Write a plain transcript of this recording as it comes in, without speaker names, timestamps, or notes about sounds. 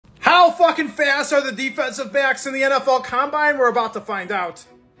How fucking fast are the defensive backs in the NFL Combine? We're about to find out.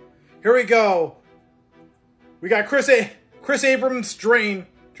 Here we go. We got Chris Abrams Draney.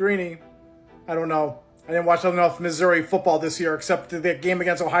 I don't know. I didn't watch enough Missouri football this year except the game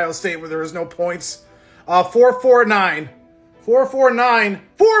against Ohio State where there was no points. 449. 449.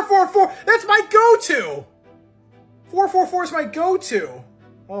 444. That's my go-to. 444 is my go-to.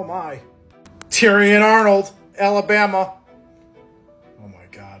 Oh my. Tyrion Arnold, Alabama. Oh my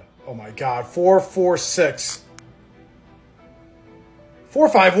God. Oh my God. 446.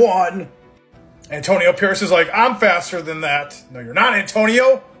 451. Antonio Pierce is like, I'm faster than that. No, you're not,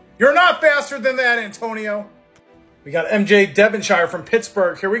 Antonio. You're not faster than that, Antonio. We got MJ Devonshire from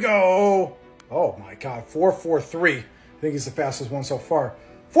Pittsburgh. Here we go. Oh my God. 443. I think he's the fastest one so far.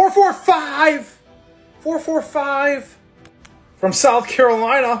 445. 445. From South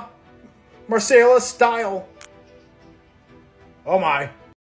Carolina, Marcellus Dial. Oh my.